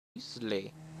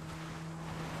Easily.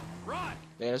 Run!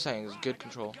 Yeah, this thing is good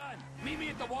control. Meet me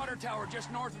at the water tower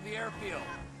just north of the airfield.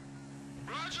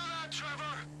 Roger that, Trevor.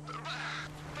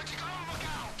 But you gotta look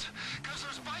out, because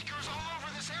there's bikers all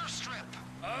over this airstrip.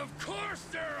 Of course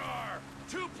there are!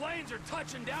 2 planes are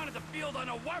touching down at the field on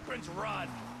a weapons run.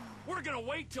 We're gonna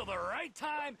wait till the right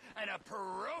time and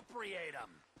appropriate them.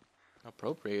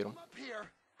 Appropriate them. I'm up here.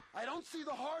 I don't see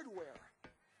the hardware,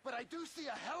 but I do see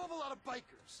a hell of a lot of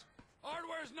bikers.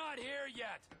 Hardware's not here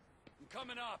yet. I'm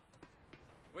coming up.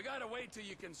 We gotta wait till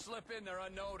you can slip in there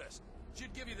unnoticed.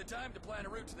 Should give you the time to plan a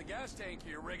route to the gas tank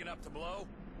you're rigging up to blow.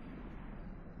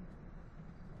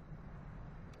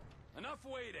 Enough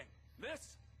waiting.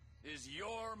 This is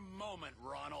your moment,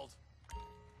 Ronald.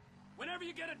 Whenever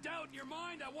you get a doubt in your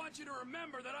mind, I want you to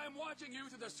remember that I'm watching you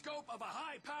through the scope of a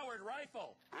high-powered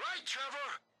rifle. Right,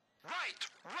 Trevor.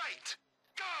 Right.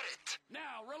 Got it.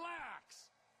 Now, relax.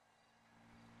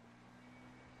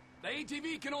 The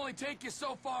ATV can only take you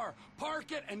so far.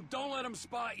 Park it and don't let them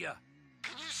spot you.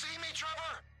 Can you see me,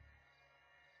 Trevor?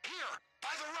 Here, by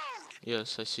the road.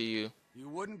 Yes, I see you. You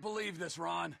wouldn't believe this,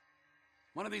 Ron.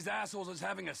 One of these assholes is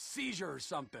having a seizure or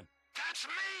something. That's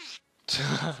me.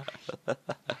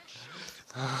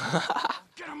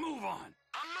 Get a move on.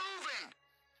 I'm moving.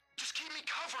 Just keep me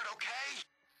covered, okay?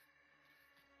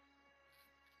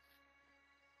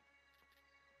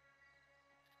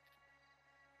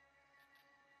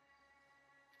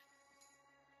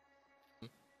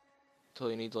 Until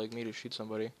he needs like me to shoot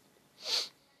somebody.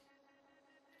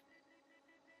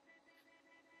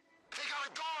 They got a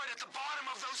guard at the bottom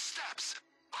of those steps,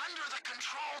 under the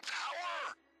control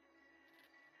tower.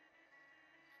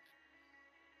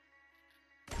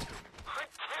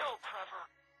 Good kill, Trevor.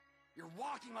 You're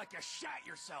walking like you shat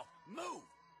yourself. Move.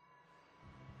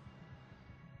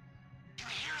 You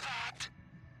hear that?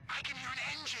 I can hear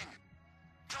an engine.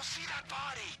 They'll see that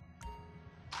body.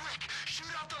 Quick,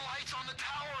 shoot out the lights on the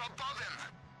tower above him.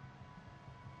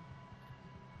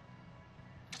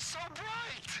 It's so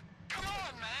bright. Come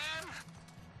on, man.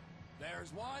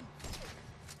 There's one,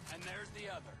 and there's the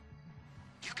other.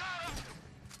 You got him.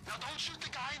 Now don't shoot the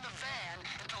guy in the van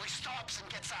until he stops and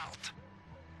gets out.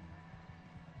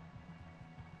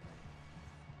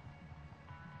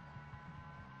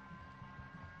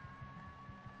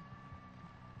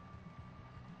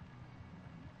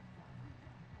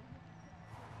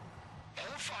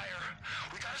 Hold fire.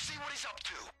 We gotta see what he's up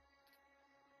to.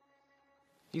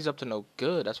 He's up to no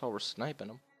good. That's why we're sniping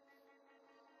him.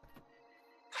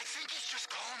 I think he's just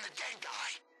calling the dead guy.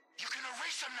 You can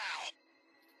erase him now.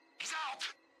 He's out.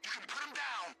 You can put him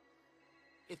down.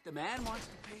 If the man wants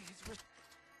to pay his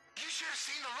You should have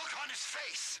seen the look on his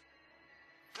face.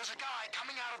 There's a guy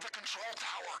coming out of the control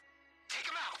tower. Take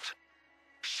him out.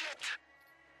 Shit.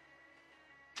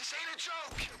 This ain't a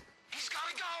joke. He's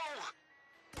gotta go.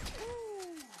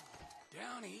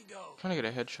 Down he goes. Trying to get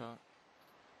a headshot.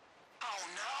 Oh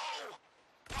no.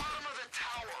 Bottom of the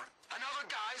tower. Another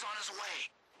guy's on his way.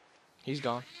 He's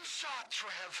gone. You shot,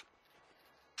 Trev.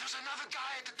 There's another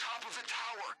guy at the top of the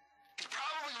tower. He's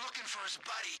probably looking for his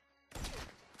buddy.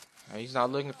 He's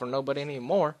not looking for nobody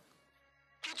anymore.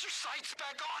 Get your sights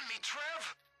back on me,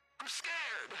 Trev. I'm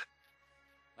scared.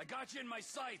 I got you in my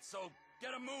sights, so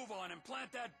get a move on and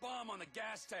plant that bomb on the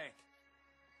gas tank.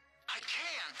 I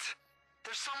can't.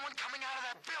 There's someone coming out of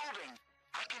that building.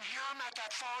 I can hear him at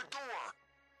that far door.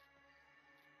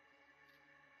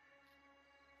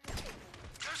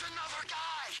 There's another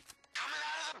guy coming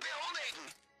out of the building.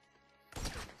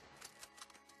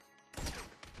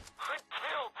 Good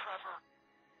kill, Trevor.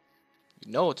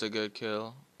 You know it's a good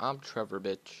kill. I'm Trevor,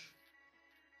 bitch.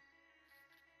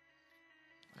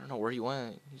 I don't know where he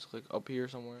went. He's like up here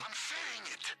somewhere. I'm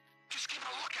fitting it. Just keep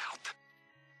a lookout.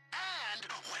 And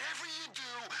whatever you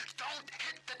do, don't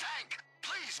hit the tank.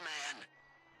 Please, man.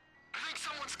 I think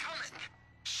someone's coming.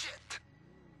 Shit.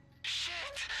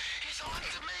 He's on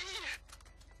to me.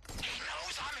 He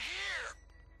knows I'm here.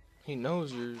 He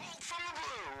knows you're... Bolt from the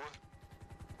blue.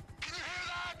 Can you hear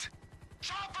that?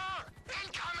 Chopper,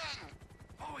 incoming.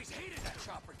 Always hated that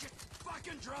chopper. Just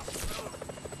fucking drop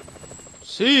it.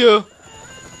 See ya!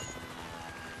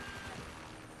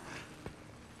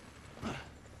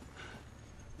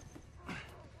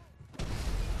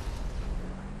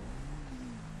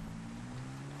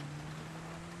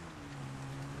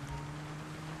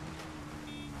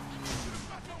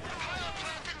 Pilot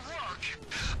plant didn't work.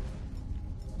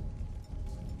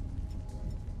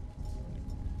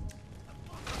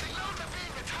 But they know they're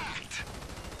being attacked.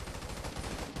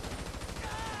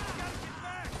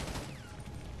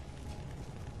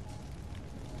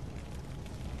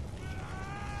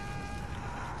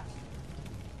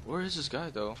 Where is this guy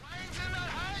though? Plane's in that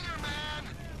hangar.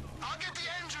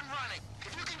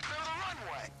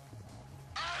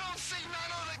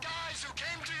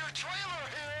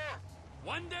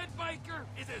 hiker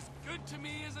is as good to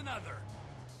me as another.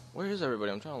 Where is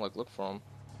everybody? I'm trying to like look for him.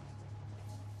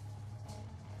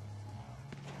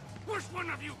 Which one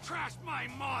of you trashed my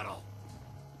model?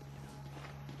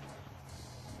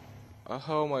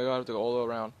 Oh my god, I have to go all the way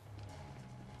around.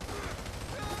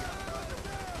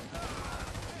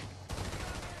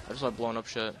 I just like blowing up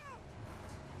shit.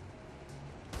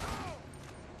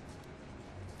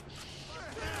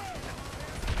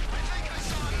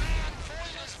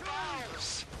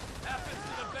 Happens to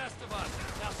the best of us.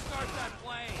 Now start that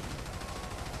plane.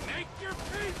 Make your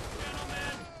peace,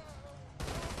 gentlemen.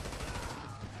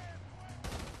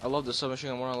 I love the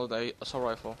submachine gun more than I love the assault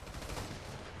rifle.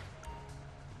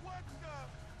 We're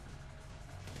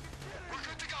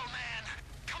good to go, man.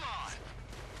 Come on.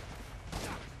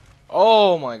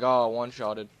 Oh my god,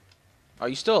 one-shotted. Are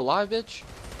you still alive, bitch?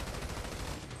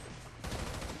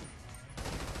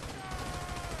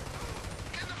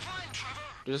 Get in the plane, Trevor.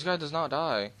 Dude, this guy does not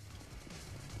die.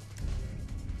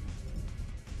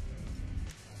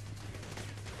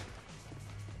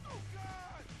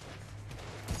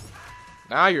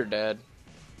 Now you're dead.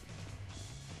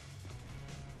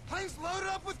 Plane's loaded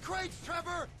up with crates,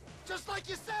 Trevor. Just like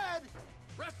you said.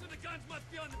 Rest of the guns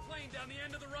must be on the plane down the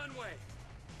end of the runway.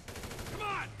 Come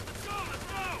on, let's go, let's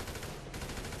go!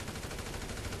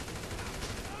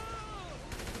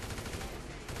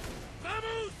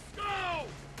 Vamos, go!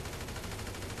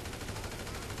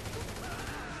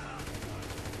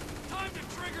 Time to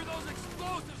trigger those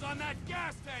explosives on that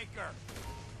gas tanker!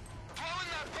 Blowing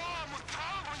that bomb would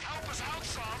probably help us out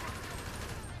some.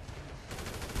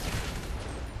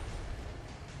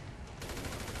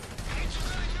 Ain't you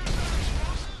gonna use that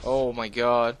explosive? Oh my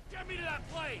god. Get me to that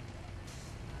plane!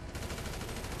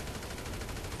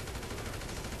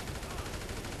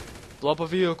 Blow up a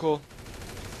vehicle.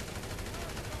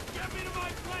 Get me to my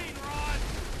plane, Ron!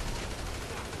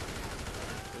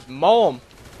 Just mow him.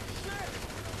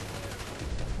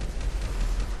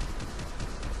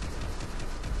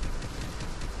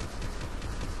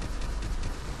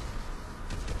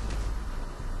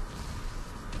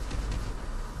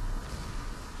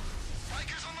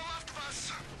 Bikers on the left of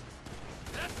us.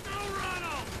 Let's go,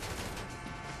 Ronald!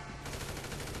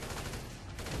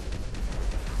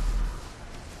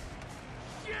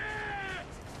 Shit!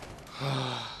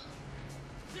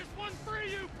 This one's for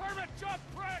you, permit jump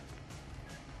prick!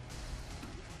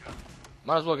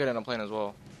 Might as well get in a plane as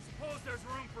well. Suppose there's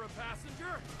room for a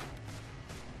passenger?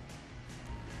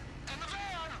 In the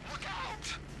van, look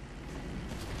out!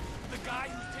 The guy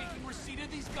who's taking receipt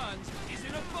of these guns is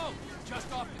in a boat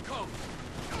just off the coast.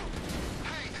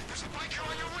 Hey, there's a biker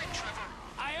on your wing, Trevor.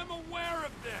 I am aware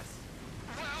of this.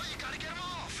 Well, you gotta get him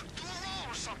off. Do a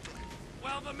roll or something.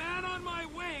 While the man on my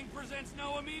wing presents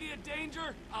no immediate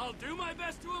danger, I'll do my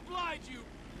best to oblige you.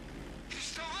 He's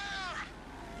still there.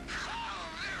 Oh,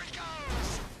 there he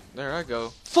goes. There I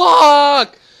go.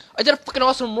 Fuck! I did a fucking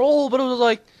awesome roll, but it was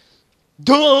like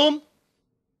dumb.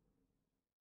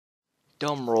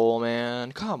 Dumb roll,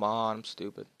 man. Come on, I'm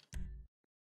stupid.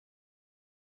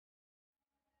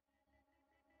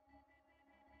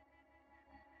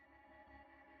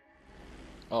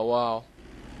 Oh wow.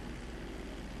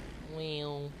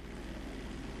 Well.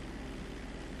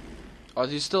 Oh,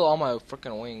 he's still on my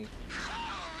freaking wing.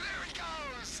 Oh, there he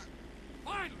goes.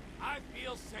 Finally, I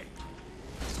feel safe.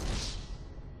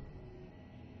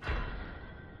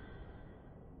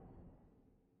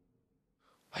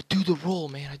 I do the roll,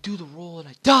 man. I do the roll and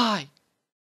I die.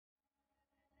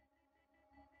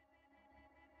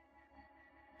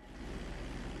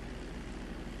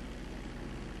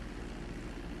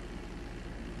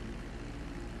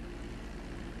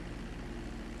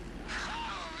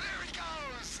 Oh, there he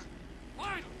goes.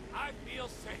 Finally, I feel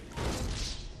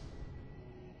safe.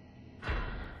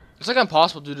 It's like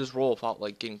impossible to do this roll without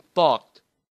like getting fucked.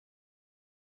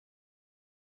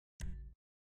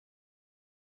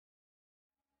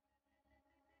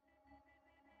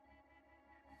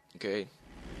 Okay.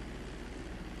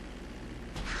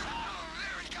 Oh,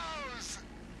 there he goes.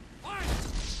 Finally,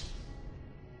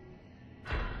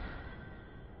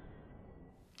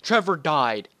 Trevor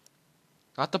died.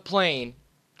 Not the plane.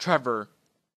 Trevor.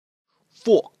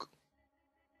 Fuck.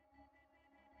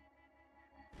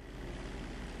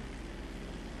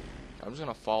 I'm just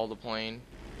gonna follow the plane.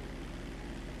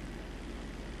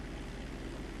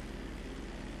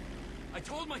 I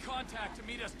told my contact to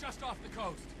meet us just off the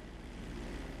coast.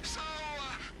 So,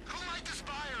 who might this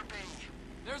buyer be?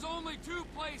 There's only two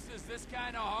places this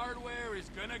kind of hardware is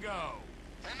gonna go.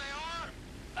 And they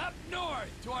are? Up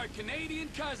north to our Canadian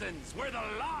cousins, where the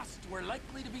lost were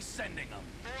likely to be sending them.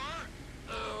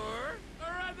 Or? Or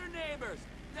our other neighbors,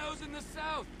 those in the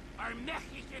south, our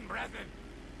Mexican brethren.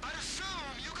 I'd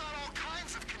assume you got all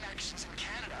kinds of connections in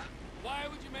Canada. Why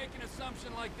would you make an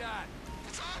assumption like that?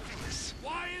 It's obvious.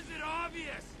 Why is it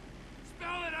obvious?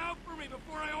 Spell it out for me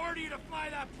before I order you to fly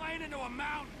that plane into a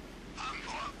mountain.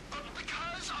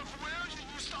 Because of where you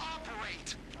used to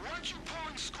operate. Weren't you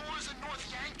pulling scores in North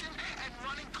Yankton and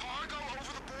running cargo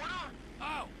over the border?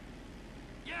 Oh.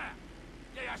 Yeah.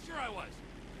 Yeah, sure I was.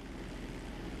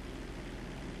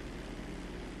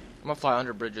 I'm gonna fly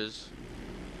under bridges.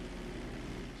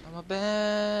 I'm a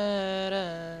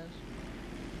badass.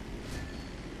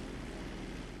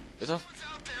 It's a Someone's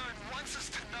out there and wants us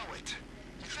to know it.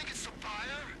 You think it's the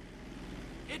buyer?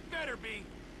 It better be.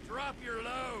 Drop your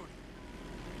load.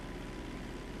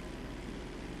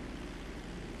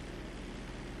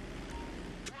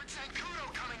 Fort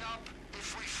Zancudo coming up.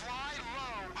 If we fly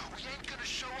low, we ain't gonna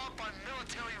show up on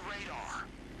military radar.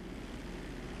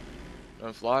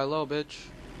 don't fly low, bitch.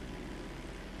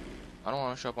 I don't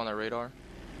want to show up on their radar.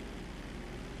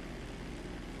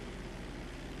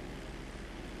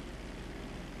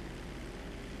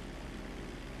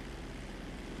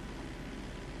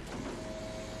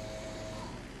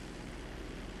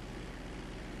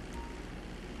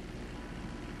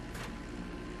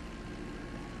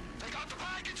 They got the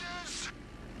packages!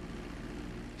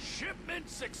 Shipment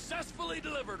successfully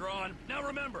delivered, Ron. Now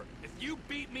remember, if you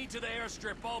beat me to the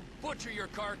airstrip, I'll butcher your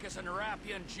carcass and wrap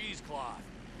you in cheesecloth.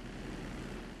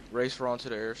 Race her onto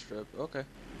the airstrip. Okay.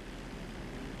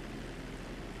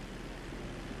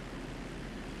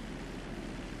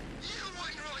 You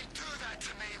wouldn't really do that to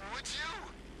me, would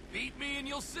you? Beat me and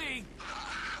you'll see.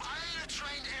 I ain't a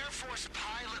trained Air Force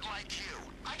pilot like you.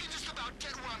 I can just about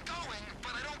get where I'm going,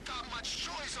 but I don't got much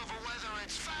choice over whether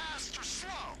it's fast or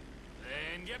slow.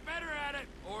 Then get better at it,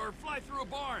 or fly through a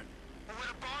barn. Would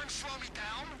a barn slow me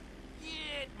down?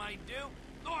 Yeah, it might do.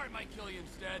 Or it might kill you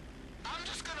instead. I'm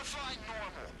just gonna fly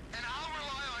normal, and I'll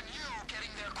rely on you getting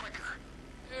there quicker.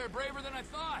 You're braver than I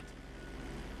thought.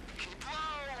 Keep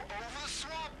low, over the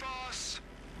swamp, boss.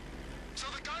 So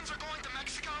the guns are going to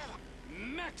Mexico?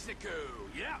 Mexico,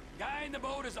 yeah. Guy in the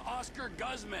boat is Oscar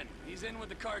Guzman. He's in with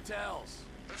the cartels.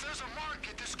 If there's a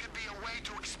market, this could be a way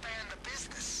to expand the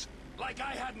business. Like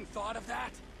I hadn't thought of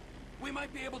that. We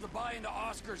might be able to buy into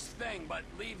Oscar's thing, but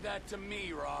leave that to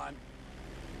me, Ron.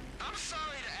 I'm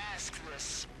sorry to ask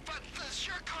this, but does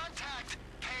your contact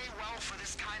pay well for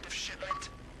this kind of shipment?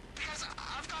 Because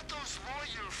I've got those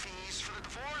lawyer fees for the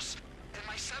divorce and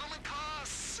my settlement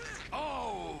costs.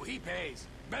 Oh, he pays.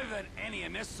 Better than any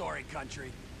in this sorry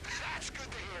country. That's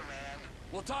good to hear, man.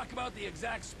 We'll talk about the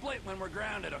exact split when we're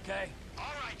grounded, okay?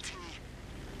 All right, T.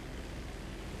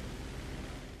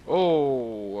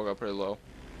 Oh, I got pretty low.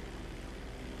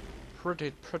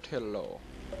 Pretty low.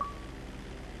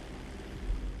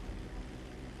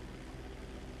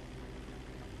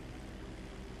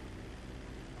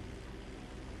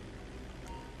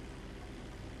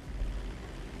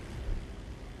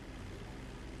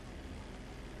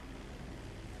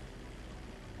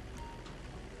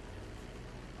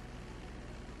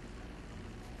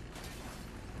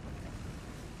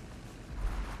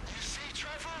 You see,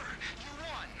 Trevor? You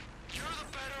won. You're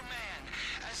the better man.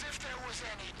 As if there was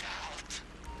any doubt.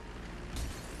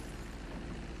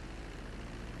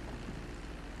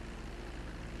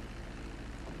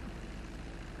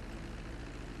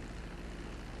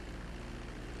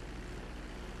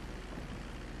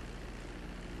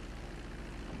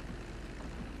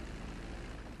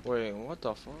 Wait, what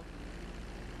the fuck?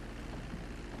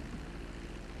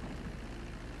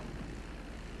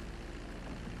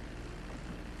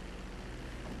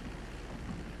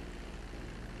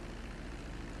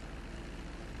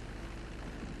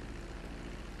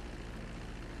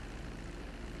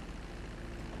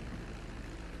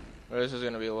 This is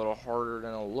gonna be a little harder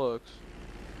than it looks.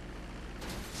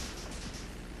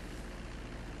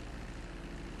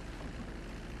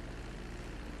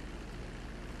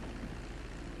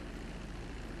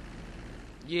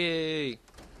 Yay!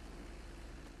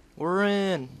 We're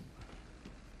in!